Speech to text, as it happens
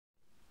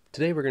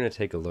Today we're going to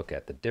take a look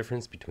at the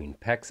difference between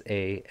PEX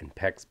A and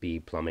PEX B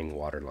plumbing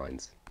water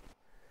lines.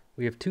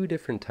 We have two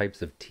different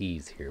types of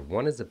tees here.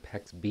 One is a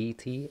PEX B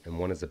tee and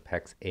one is a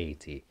PEX A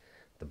tee.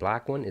 The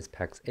black one is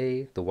PEX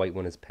A, the white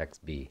one is PEX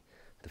B.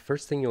 The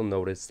first thing you'll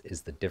notice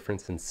is the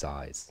difference in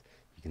size.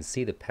 You can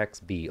see the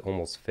PEX B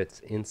almost fits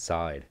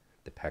inside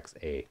the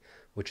PEX A,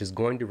 which is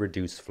going to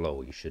reduce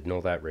flow. You should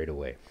know that right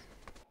away.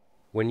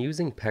 When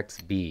using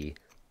PEX B,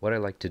 what I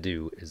like to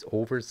do is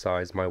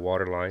oversize my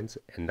water lines,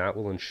 and that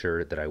will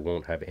ensure that I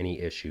won't have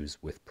any issues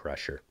with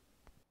pressure.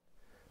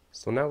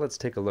 So now let's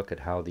take a look at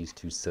how these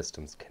two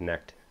systems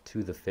connect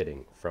to the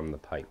fitting from the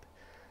pipe.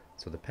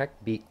 So the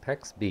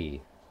PEX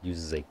B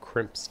uses a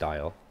crimp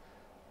style,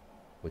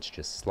 which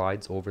just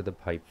slides over the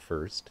pipe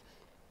first.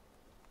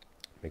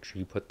 Make sure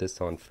you put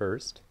this on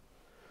first.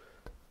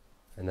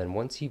 And then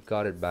once you've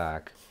got it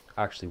back,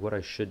 actually what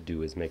I should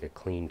do is make a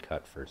clean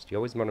cut first. You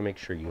always want to make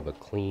sure you have a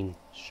clean,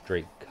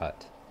 straight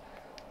cut.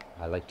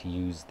 I like to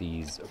use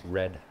these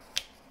red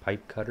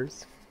pipe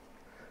cutters.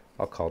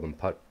 I'll call them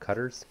putt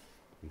cutters.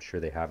 I'm sure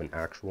they have an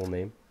actual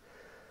name.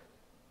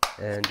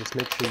 And just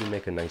make sure you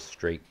make a nice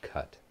straight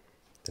cut.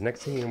 The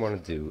next thing you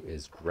want to do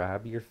is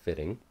grab your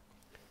fitting.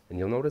 And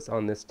you'll notice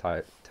on this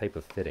type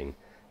of fitting,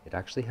 it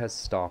actually has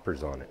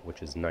stoppers on it,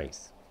 which is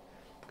nice.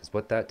 Because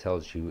what that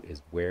tells you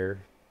is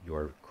where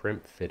your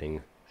crimp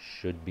fitting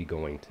should be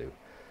going to.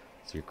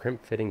 So your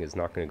crimp fitting is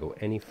not going to go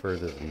any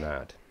further than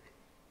that.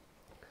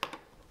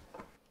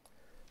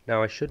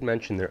 Now I should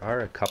mention there are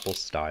a couple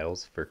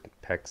styles for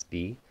PEX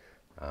B.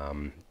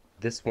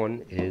 This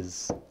one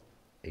is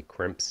a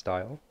crimp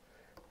style,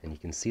 and you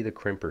can see the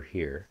crimper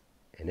here,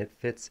 and it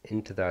fits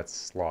into that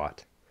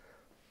slot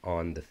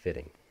on the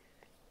fitting.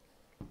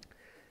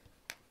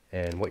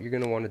 And what you're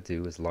going to want to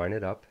do is line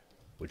it up,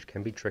 which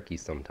can be tricky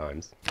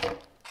sometimes,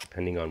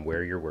 depending on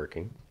where you're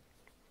working,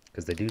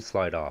 because they do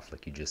slide off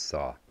like you just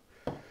saw.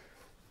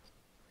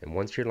 And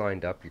once you're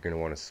lined up, you're going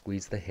to want to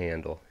squeeze the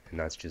handle, and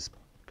that's just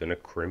going to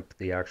crimp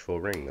the actual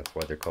ring. That's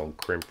why they're called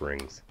crimp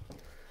rings.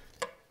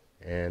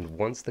 And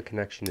once the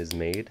connection is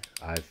made,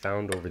 I've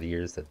found over the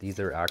years that these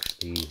are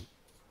actually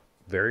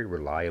very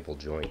reliable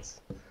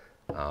joints.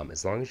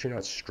 As long as you're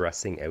not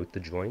stressing out the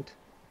joint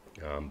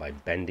by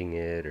bending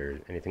it or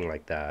anything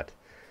like that,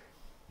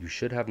 you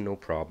should have no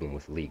problem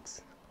with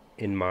leaks,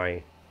 in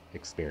my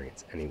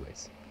experience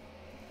anyways.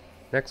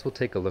 Next we'll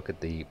take a look at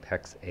the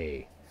PEX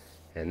A,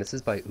 and this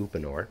is by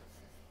Uponor,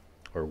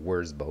 or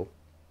Wurzbo,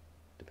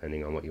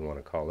 depending on what you want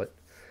to call it.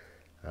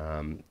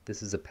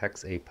 This is a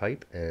PEX A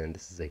pipe, and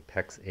this is a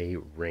PEX A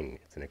ring.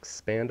 It's an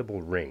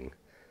expandable ring,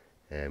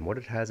 and what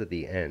it has at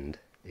the end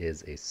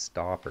is a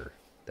stopper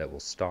that will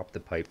stop the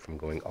pipe from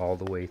going all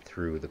the way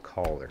through the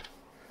collar.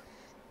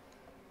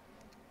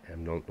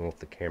 And I don't know if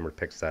the camera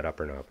picks that up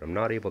or not, but I'm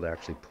not able to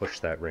actually push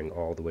that ring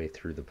all the way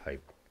through the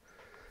pipe.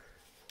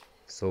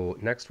 So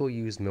next we'll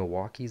use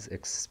Milwaukee's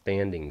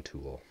expanding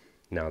tool.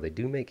 Now they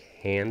do make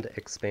hand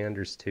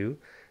expanders too,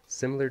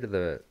 similar to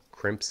the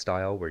crimp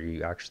style where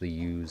you actually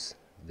use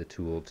the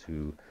tool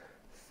to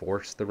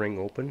force the ring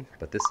open,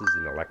 but this is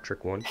an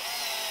electric one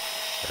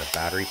that are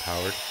battery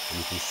powered, and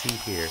you can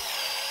see here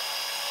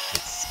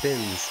it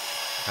spins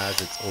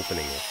as it's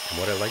opening it. And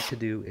what I like to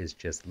do is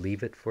just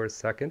leave it for a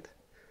second,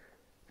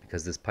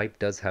 because this pipe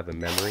does have a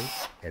memory,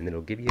 and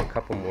it'll give you a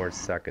couple more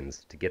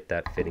seconds to get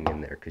that fitting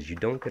in there, because you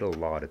don't get a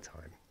lot of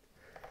time.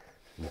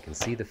 And you can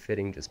see the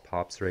fitting just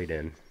pops right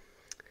in,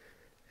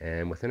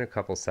 and within a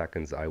couple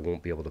seconds I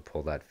won't be able to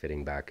pull that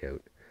fitting back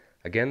out.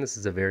 Again, this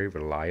is a very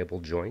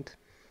reliable joint,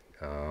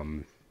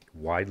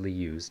 widely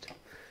used.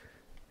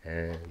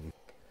 And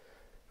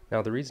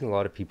now the reason a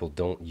lot of people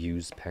don't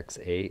use PEX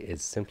A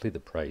is simply the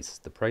price.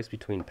 The price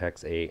between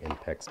PEX A and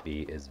PEX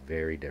B is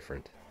very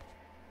different.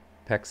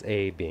 PEX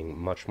A being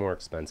much more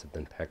expensive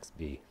than PEX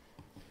B.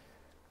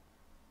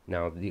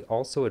 Now the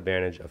also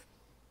advantage of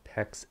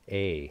PEX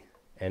A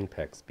and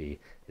PEX B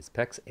is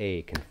PEX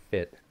A can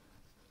fit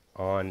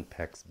on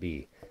PEX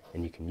B,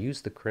 and you can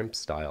use the crimp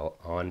style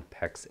on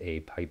PEX A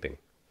piping.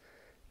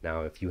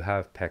 Now if you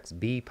have PEX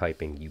B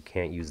piping, you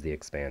can't use the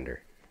expander.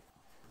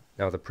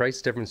 Now the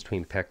price difference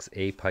between PEX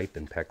A pipe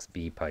and PEX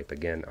B pipe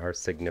again are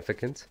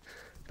significant,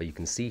 but you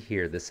can see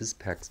here this is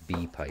PEX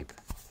B pipe,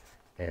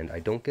 and I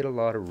don't get a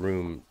lot of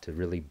room to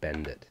really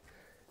bend it.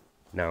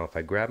 Now if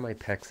I grab my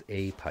PEX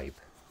A pipe,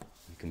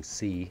 you can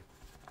see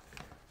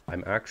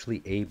I'm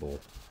actually able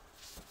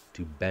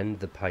to bend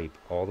the pipe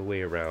all the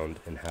way around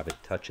and have it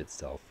touch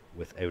itself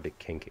without it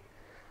kinking,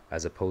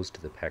 as opposed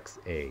to the PEX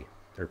A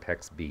or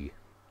PEX B.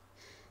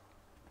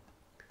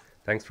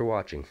 Thanks for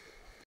watching.